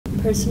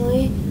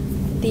personally,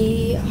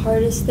 the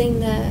hardest thing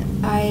that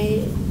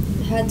I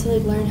had to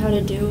learn how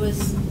to do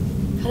was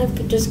kind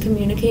of just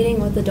communicating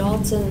with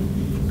adults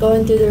and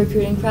going through the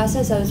recruiting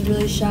process. I was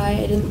really shy.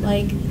 I didn't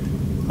like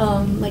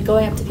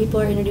going up to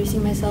people or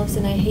introducing myself,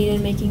 and I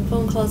hated making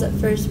phone calls at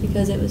first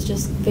because it was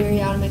just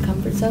very out of my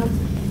comfort zone.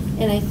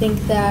 And I think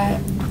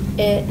that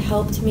it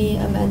helped me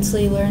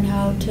immensely learn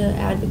how to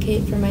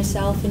advocate for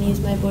myself and use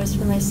my voice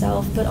for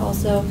myself, but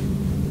also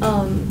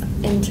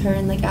in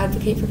turn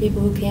advocate for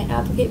people who can't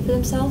advocate for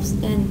themselves.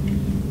 And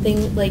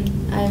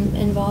I'm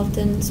involved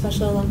in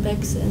Special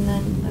Olympics and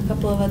then a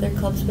couple of other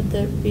clubs, but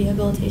the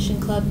Rehabilitation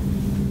Club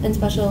and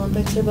Special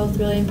Olympics are both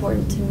really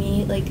important to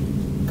me.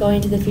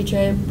 Going to the future,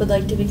 I would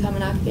like to become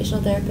an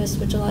occupational therapist,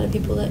 which a lot of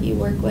people that you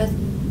work with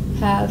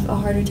have a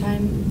harder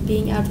time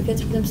being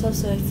advocates for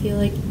themselves. So I feel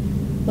like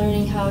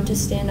learning how to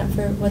stand up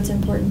for what's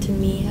important to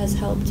me has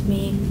helped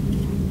me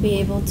be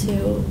able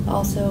to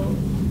also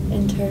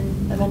in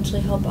turn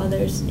eventually help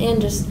others,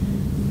 and just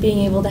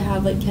being able to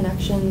have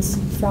connections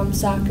from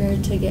soccer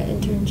to get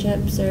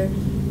internships or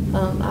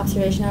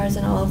observation hours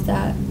and all of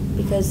that,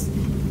 because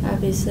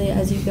obviously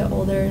as you get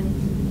older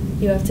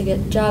and you have to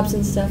get jobs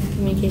and stuff,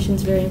 communication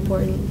is very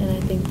important. And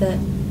I think that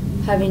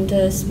having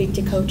to speak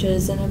to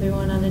coaches and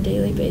everyone on a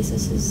daily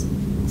basis is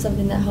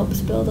something that helps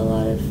build a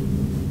lot of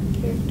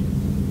character.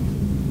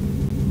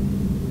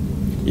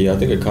 Yeah, I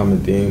think a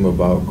common theme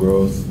about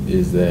growth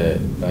is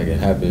that it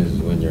happens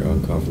when you're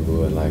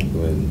uncomfortable and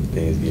when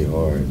things get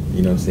hard.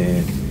 You know what I'm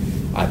saying?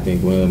 I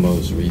think one of the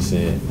most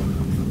recent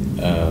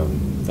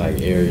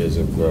areas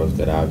of growth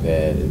that I've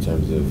had in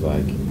terms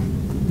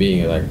of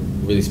being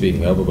really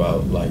speaking up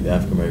about the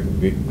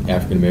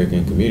African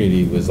American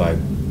community was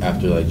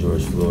after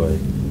George Floyd.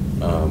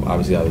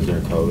 Obviously I was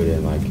during COVID,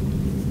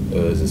 and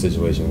it was a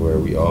situation where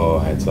we all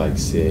had to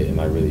sit and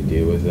really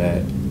deal with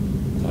that.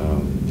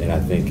 And I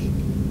think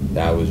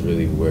that was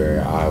really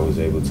where I was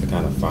able to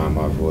kind of find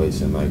my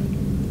voice and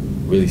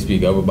really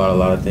speak up about a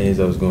lot of things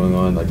that was going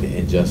on, the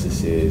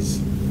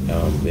injustices,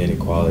 the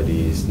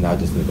inequalities, not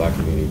just in the Black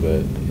community,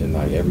 but in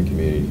every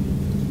community.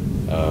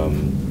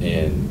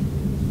 And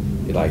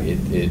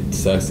it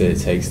sucks that it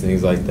takes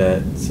things like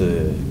that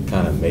to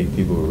kind of make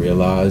people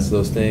realize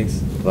those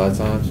things a lot of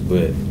times.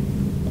 But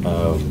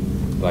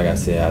like I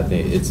said, I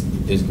think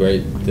it's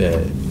great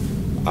that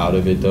out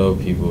of it though,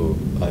 people,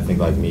 I think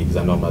me, because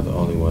I know I'm not the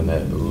only one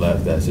that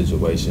left that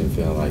situation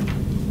feeling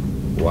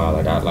wow,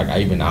 I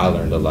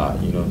learned a lot,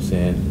 you know what I'm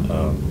saying,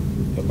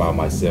 about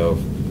myself,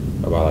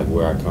 about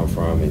where I come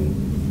from,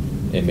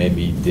 and it made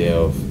me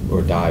delve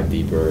or dive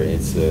deeper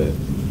into,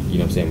 you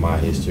know what I'm saying, my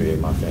history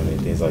and my family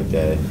and things like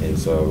that. And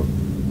so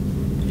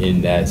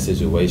in that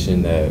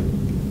situation that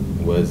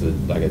was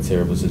a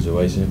terrible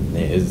situation, and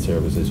it is a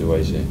terrible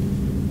situation,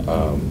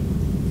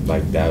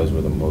 that was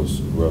where the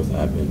most growth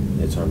happened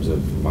in terms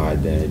of my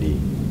identity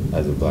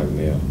as a Black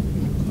male,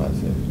 I'd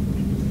say.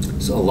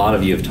 So a lot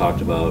of you have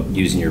talked about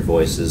using your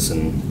voices,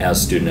 and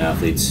as student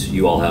athletes,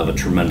 you all have a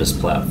tremendous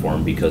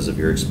platform because of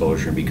your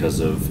exposure, because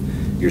of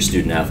your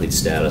student athlete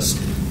status.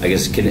 I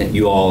guess can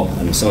you all,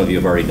 and some of you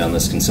have already done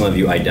this, can some of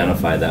you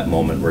identify that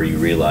moment where you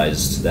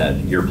realized that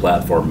your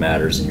platform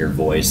matters and your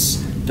voice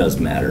does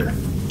matter?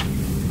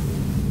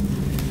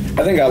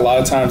 I think a lot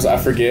of times I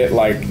forget,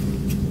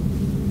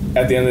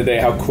 at the end of the day,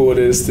 how cool it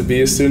is to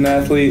be a student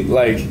athlete.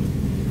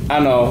 I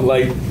don't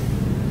know,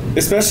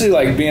 especially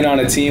being on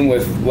a team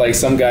with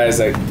some guys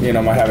that,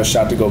 might have a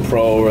shot to go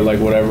pro or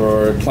whatever,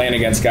 or playing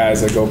against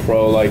guys that go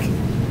pro. I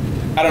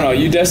don't know,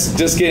 you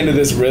just get into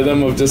this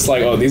rhythm of just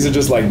oh, these are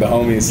just the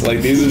homies.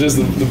 These are just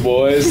the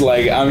boys.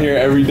 I'm here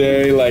every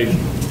day,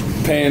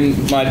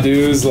 paying my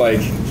dues.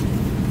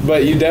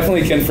 But you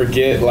definitely can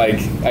forget,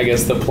 I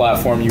guess, the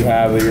platform you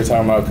have that you're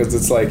talking about. Because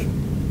it's I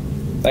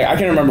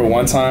can remember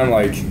one time,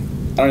 I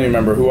don't even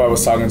remember who I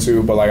was talking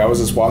to, but I was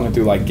just walking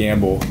through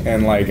Gamble,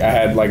 and I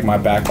had my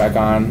backpack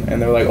on, and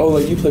they were oh,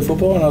 you play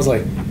football? And I was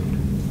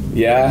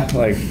yeah,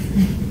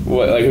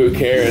 what, who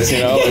cares,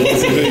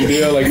 what's the big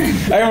deal?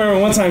 I remember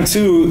one time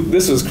too,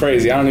 this was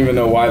crazy, I don't even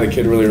know why the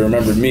kid really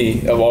remembered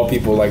me, of all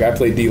people. I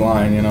played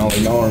D-line, no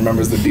one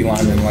remembers the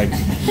D-lineman.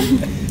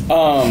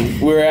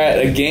 We were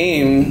at a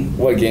game,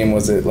 what game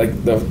was it?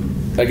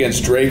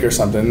 Against Drake or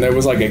something. There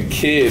was a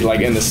kid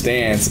in the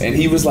stands, and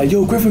he was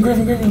yo, Griffin,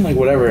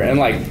 whatever, and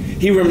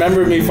he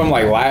remembered me from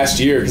last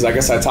year, because I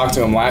guess I talked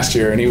to him last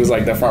year, and he was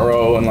the front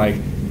row, and I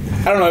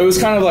don't know, it was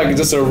kind of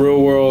just a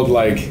real world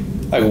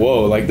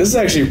whoa, this is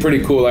actually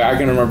pretty cool. I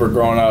can remember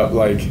growing up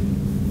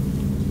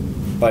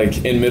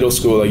in middle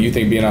school, you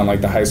think being on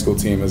the high school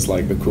team is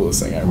the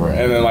coolest thing ever,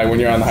 and then when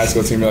you're on the high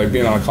school team, you're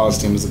being on a college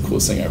team is the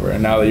coolest thing ever,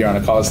 and now that you're on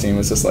a college team,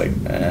 it's just but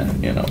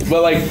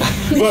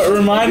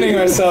reminding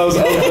ourselves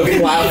of the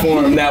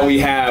platform that we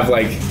have,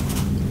 I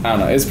don't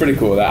know, it's pretty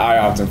cool that I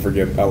often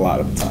forget a lot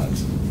of the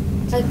times.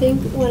 I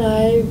think when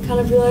I kind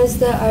of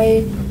realized that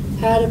I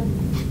had a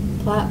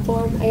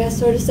platform, I guess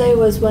so to say,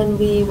 was when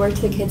we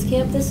worked the kids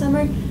camp this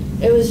summer.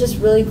 It was just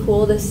really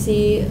cool to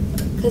see,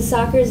 because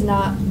soccer is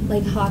not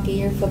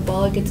hockey or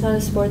football. It's not a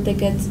sport that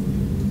gets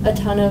a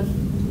ton of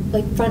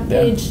front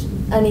page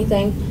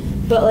anything.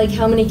 but like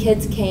how many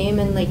kids came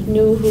and like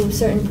knew who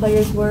certain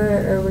players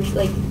were or were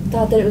like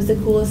thought that it was the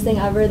coolest thing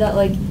ever, that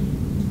like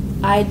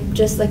I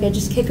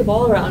just kick a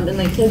ball around and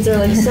like kids are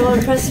like so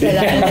impressed by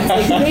that. And it's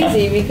like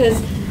crazy because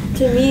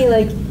to me,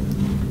 like,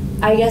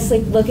 I guess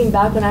like looking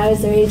back when I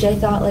was their age, I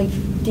thought like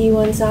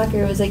D1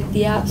 soccer was like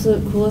the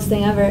absolute coolest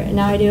thing ever, and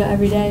now I do it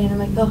every day and I'm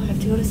like, oh, I have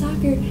to go to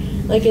soccer.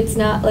 Like it's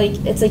not like,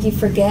 it's like you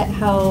forget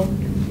how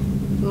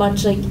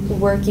much like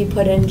work you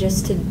put in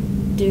just to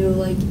do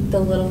like the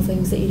little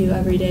things that you do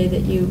every day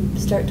that you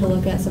start to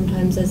look at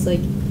sometimes as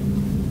like,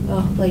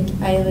 oh, like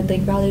I would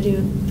like rather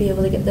be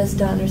able to get this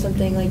done or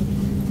something, like,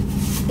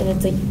 and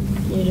it's like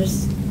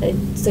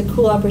it's a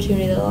cool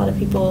opportunity that a lot of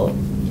people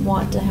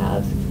want to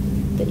have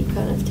that you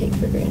kind of take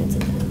for granted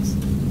sometimes.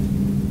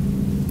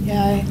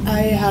 Yeah,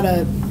 I had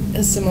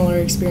a similar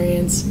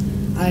experience.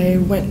 I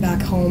went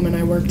back home and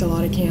I worked a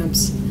lot of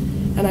camps,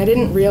 and I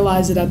didn't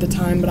realize it at the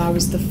time, but I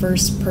was the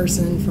first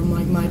person from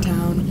like my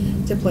town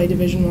to play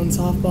Division I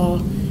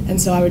softball,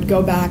 and so I would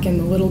go back and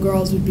the little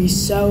girls would be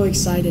so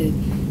excited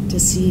to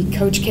see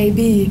Coach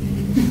KB.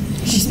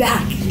 She's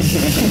back.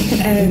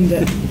 And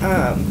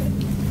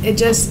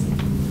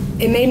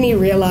it made me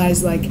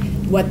realize like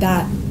what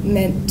that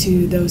meant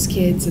to those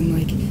kids, and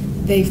like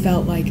they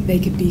felt like they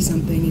could be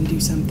something and do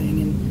something,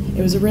 and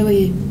it was a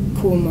really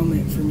cool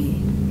moment for me.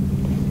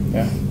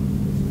 Yeah.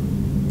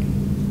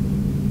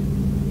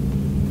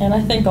 And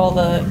I think all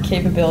the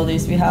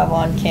capabilities we have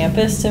on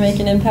campus to make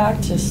an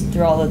impact just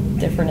through all the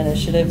different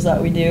initiatives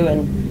that we do.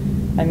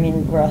 And I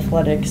mean, we're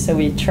athletic, so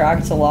we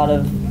attract a lot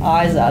of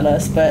eyes at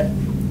us, but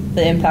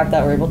the impact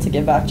that we're able to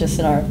give back just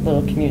in our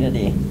little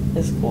community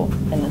is cool.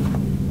 And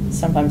then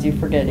sometimes you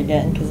forget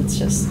again because it's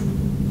just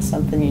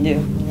something you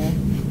do, you know?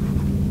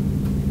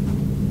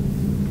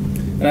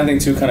 And I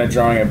think too, kind of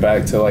drawing it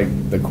back to like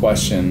the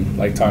question,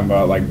 like talking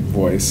about like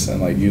voice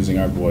and like using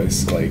our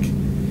voice, like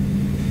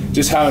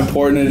just how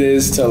important it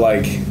is to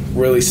like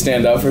really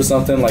stand up for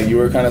something, like you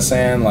were kind of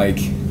saying, like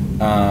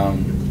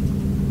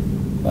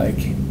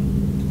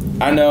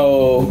I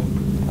know,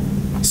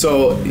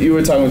 so you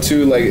were talking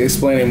too, like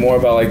explaining more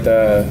about like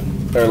or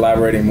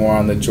elaborating more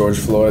on the George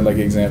Floyd like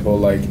example.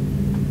 Like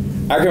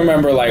I can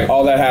remember like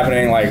all that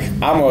happening, like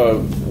I'm a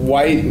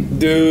white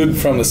dude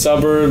from the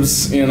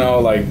suburbs, you know,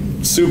 like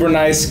super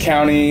nice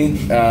county,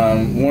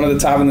 one of the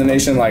top in the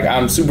nation. Like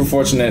I'm super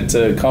fortunate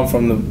to come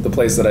from the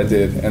place that I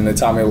did, and it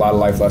taught me a lot of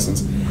life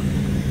lessons.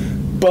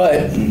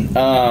 But in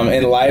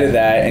light of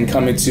that, and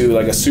coming to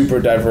like a super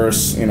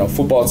diverse, you know,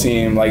 football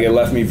team, like it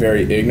left me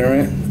very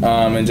ignorant,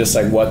 and just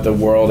like what the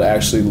world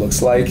actually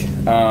looks like.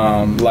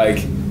 I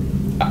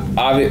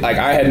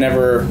had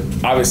never,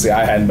 obviously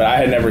I hadn't, but I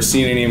had never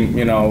seen any,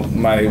 you know,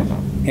 my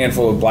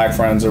handful of black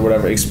friends or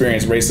whatever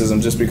experience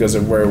racism just because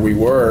of where we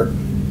were.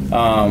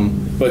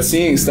 But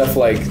seeing stuff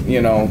like,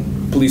 you know,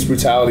 police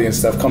brutality and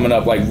stuff coming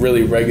up like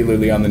really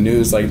regularly on the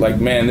news, like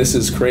man, this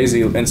is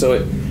crazy. And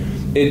so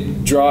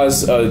it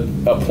draws a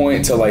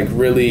point to like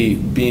really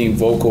being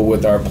vocal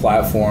with our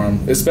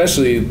platform,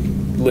 especially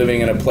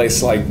living in a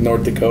place like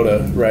North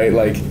Dakota, right?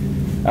 Like,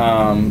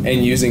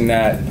 and using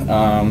that,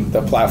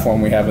 the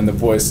platform we have and the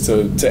voice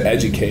to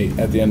educate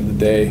at the end of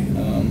the day.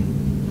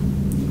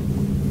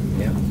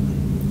 Yeah,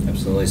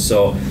 absolutely.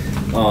 So,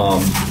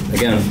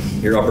 again,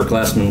 you're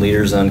upperclassmen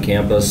leaders on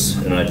campus,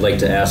 and I'd like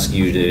to ask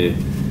you to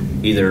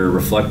either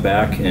reflect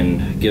back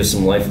and give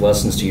some life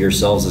lessons to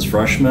yourselves as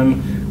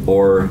freshmen,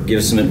 or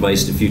give some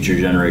advice to future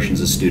generations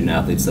of student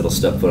athletes that'll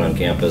step foot on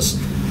campus.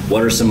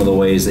 What are some of the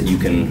ways that you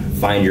can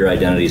find your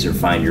identities or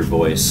find your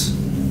voice?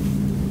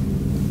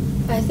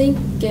 I think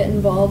get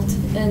involved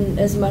in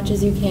as much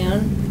as you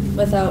can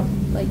without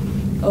like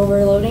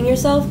overloading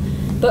yourself.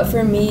 But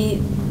for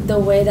me, the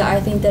way that I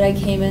think that I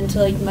came into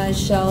like my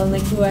shell and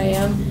like who I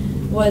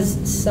am was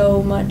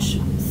so much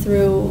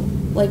through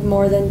like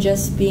more than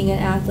just being an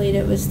athlete.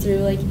 It was through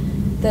like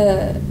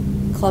the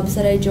clubs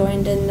that I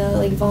joined and the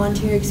like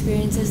volunteer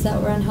experiences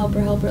that were on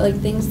Helper, like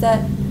things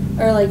that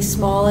are like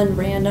small and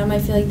random. I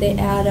feel like they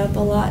add up a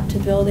lot to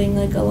building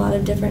like a lot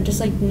of different just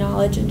like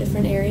knowledge in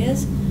different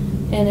areas.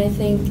 And I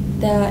think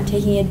that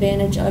taking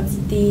advantage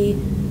of the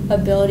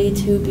ability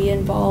to be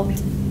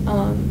involved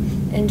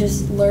and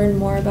just learn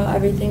more about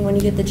everything when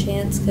you get the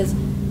chance, because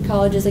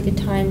college is like a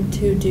time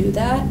to do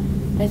that.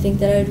 I think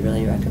that I would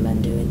really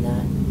recommend doing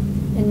that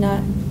and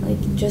not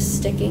like just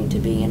sticking to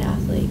being an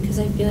athlete, because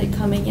I feel like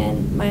coming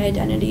in, my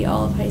identity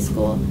all of high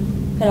school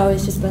had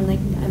always just been like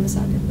I'm a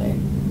soccer player.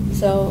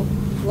 So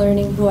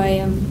learning who I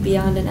am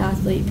beyond an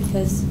athlete,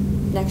 because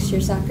next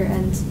year soccer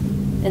ends,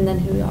 and then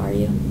who are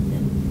you?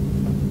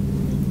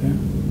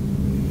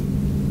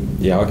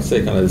 Yeah, I could say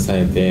kind of the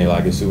same thing.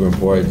 Like it's super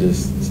important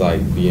just to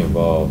like be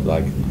involved.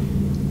 Like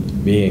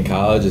being in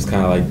college is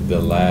kind of like the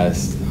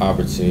last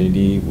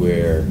opportunity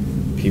where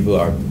people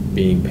are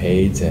being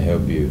paid to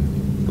help you.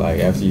 Like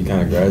after you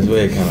kind of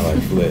graduate, it kind of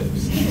like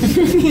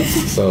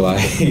flips. So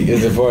like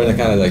it's important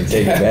to kind of like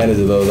take advantage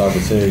of those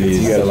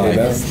opportunities. To, like,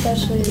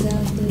 especially as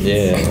athletes.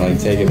 Yeah, like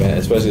take advantage.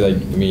 Especially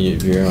like I mean,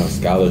 if you're on a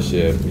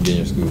scholarship, you're getting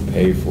your school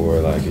paid for.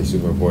 Like it's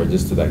super important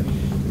just to like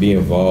be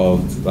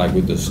involved like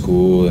with the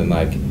school and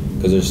like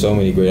because there's so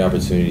many great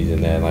opportunities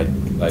in that. Like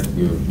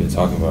we've been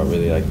talking about,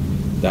 really, like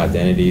the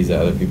identities that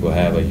other people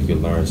have. Like you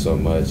can learn so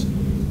much.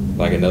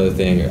 Like another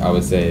thing I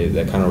would say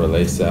that kind of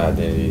relates to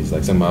identities,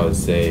 like somebody would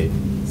say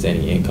to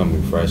any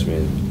incoming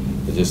freshman,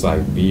 is just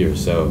like be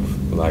yourself.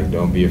 Like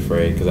don't be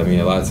afraid, because I mean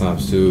a lot of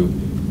times too,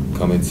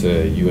 coming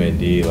to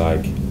UND,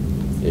 like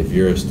if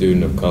you're a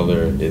student of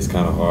color, it's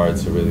kind of hard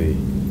to really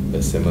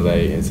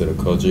assimilate into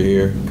the culture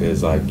here,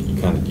 because like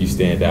you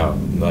stand out,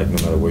 like no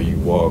matter where you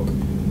walk,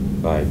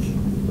 like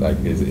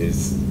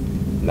it's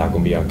not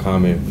gonna be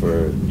uncommon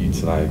for you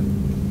to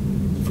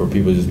for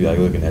people to just be like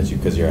looking at you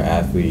because you're an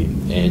athlete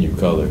and your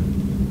color,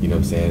 you know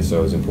what I'm saying?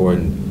 So it's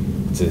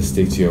important to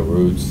stick to your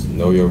roots,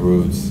 know your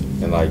roots,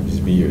 and like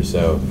just be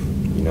yourself,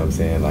 you know what I'm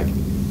saying? Like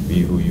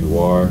be who you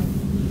are,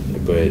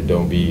 but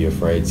don't be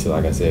afraid to,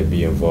 like I said,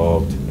 be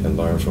involved and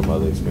learn from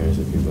other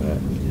experiences people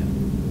have.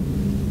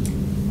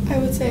 I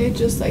would say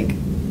just like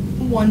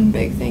one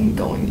big thing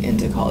going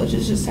into college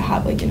is just to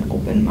have like an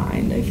open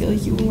mind. I feel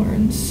like you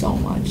learn so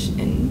much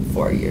in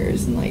 4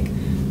 years, and like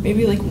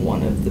maybe like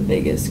one of the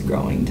biggest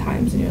growing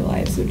times in your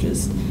life. So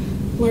just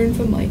learn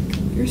from like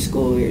your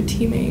school, your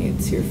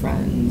teammates, your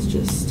friends.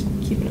 Just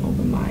keep an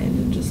open mind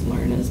and just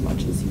learn as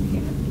much as you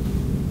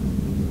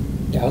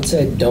can. Yeah, I would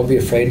say don't be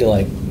afraid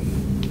to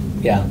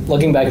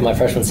looking back at my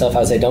freshman self, I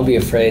would say don't be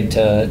afraid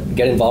to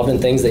get involved in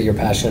things that you're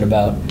passionate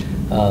about.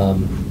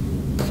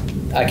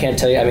 I can't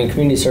tell you, I mean,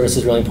 community service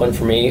is really important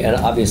for me, and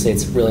obviously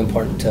it's really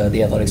important to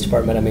the athletics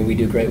department. I mean, we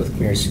do great with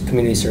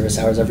community service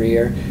hours every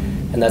year,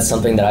 and that's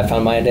something that I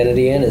found my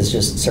identity in, is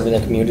just serving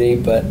the community.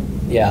 But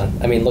yeah,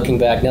 I mean, looking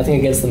back, nothing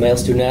against the male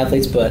student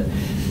athletes, but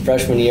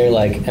freshman year,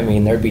 like, I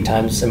mean, there'd be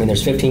times, I mean,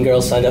 there's 15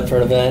 girls signed up for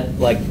an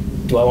event, like,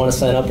 do I want to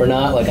sign up or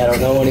not? Like, I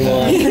don't know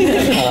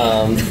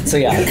anyone. So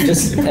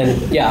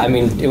yeah, I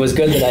mean, it was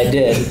good that I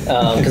did,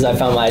 because I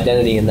found my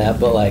identity in that,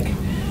 but like,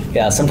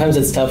 yeah, sometimes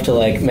it's tough to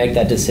like make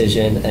that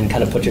decision and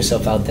kind of put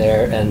yourself out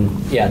there and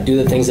do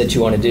the things that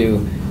you want to do,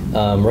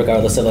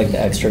 regardless of like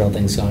the external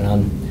things going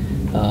on.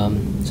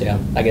 So yeah,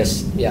 I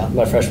guess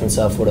my freshman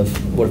self would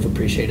have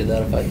appreciated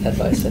that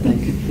advice, I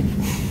think.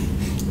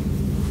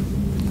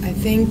 I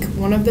think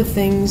one of the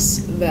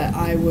things that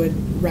I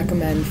would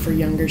recommend for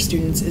younger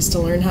students is to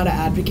learn how to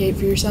advocate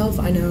for yourself.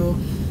 I know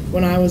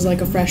when I was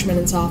like a freshman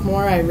and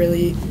sophomore, I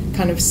really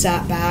kind of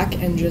sat back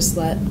and just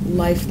let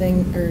life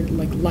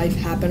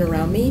happen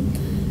around me.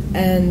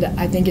 And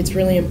I think it's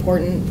really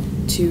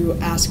important to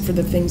ask for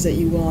the things that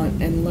you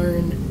want and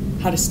learn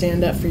how to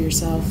stand up for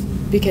yourself,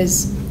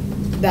 because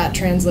that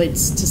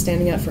translates to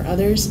standing up for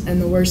others,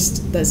 and the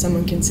worst that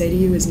someone can say to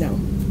you is no.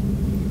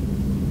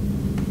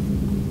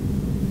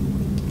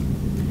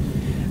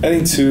 I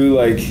think too,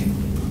 like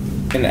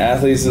in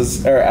athletics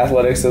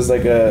does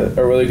like a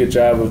really good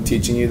job of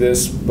teaching you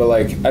this, but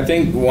like I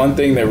think one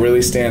thing that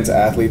really stands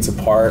athletes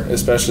apart,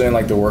 especially in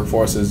like the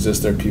workforce, is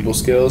just their people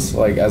skills,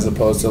 like as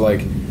opposed to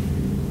like,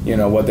 you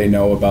know, what they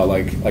know about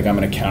like I'm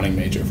an accounting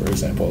major, for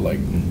example, like,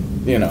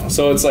 you know,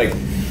 so it's like,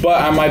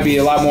 but I might be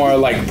a lot more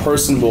like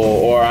personable,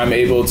 or I'm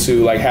able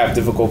to like have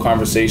difficult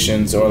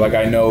conversations, or like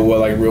I know what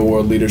like real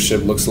world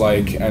leadership looks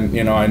like, and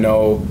you know, I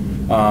know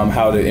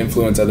how to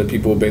influence other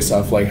people based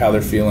off like how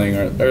they're feeling,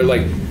 or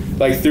like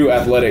through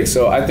athletics.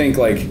 So I think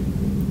like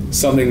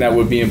something that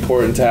would be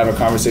important to have a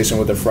conversation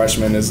with a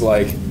freshman is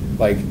like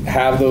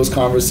have those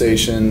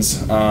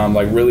conversations,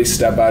 like really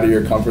step out of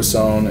your comfort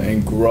zone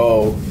and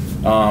grow,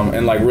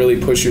 and like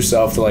really push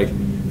yourself to like,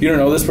 if you don't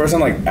know this person,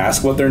 like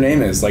ask what their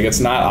name is. Like it's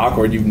not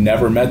awkward. You've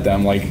never met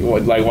them. Like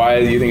why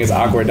do you think it's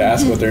awkward to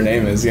ask what their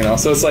name is? You know,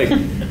 so it's like,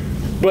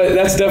 but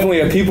that's definitely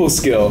a people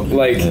skill,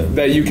 like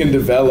that you can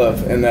develop,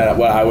 and that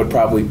what I would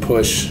probably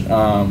push,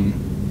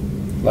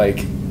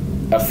 like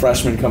a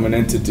freshman coming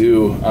in to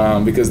do,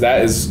 because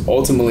that is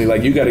ultimately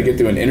like you got to get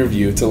through an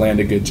interview to land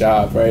a good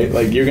job, right?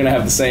 Like you're gonna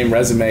have the same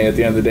resume at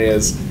the end of the day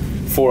as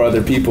 4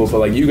 other people, but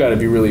like you got to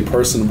be really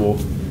personable,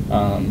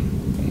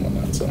 and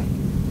whatnot. So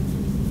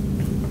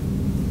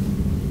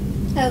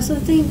I also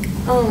think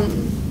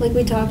like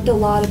we talked a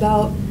lot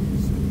about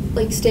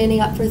like standing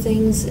up for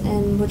things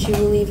and what you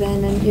believe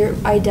in and your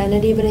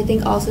identity, but I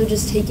think also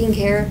just taking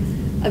care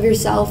of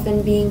yourself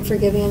and being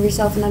forgiving of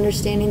yourself and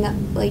understanding that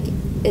like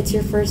it's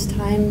your first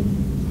time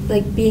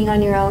like being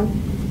on your own,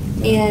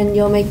 and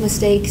you'll make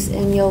mistakes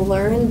and you'll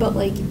learn, but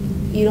like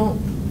you don't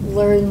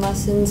learn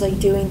lessons like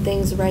doing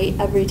things right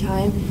every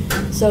time.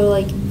 So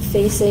like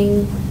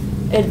facing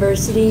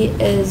adversity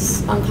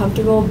is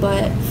uncomfortable,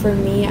 but for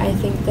me I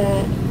think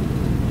that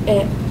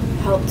it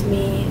helped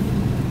me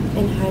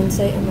in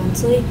hindsight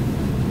immensely.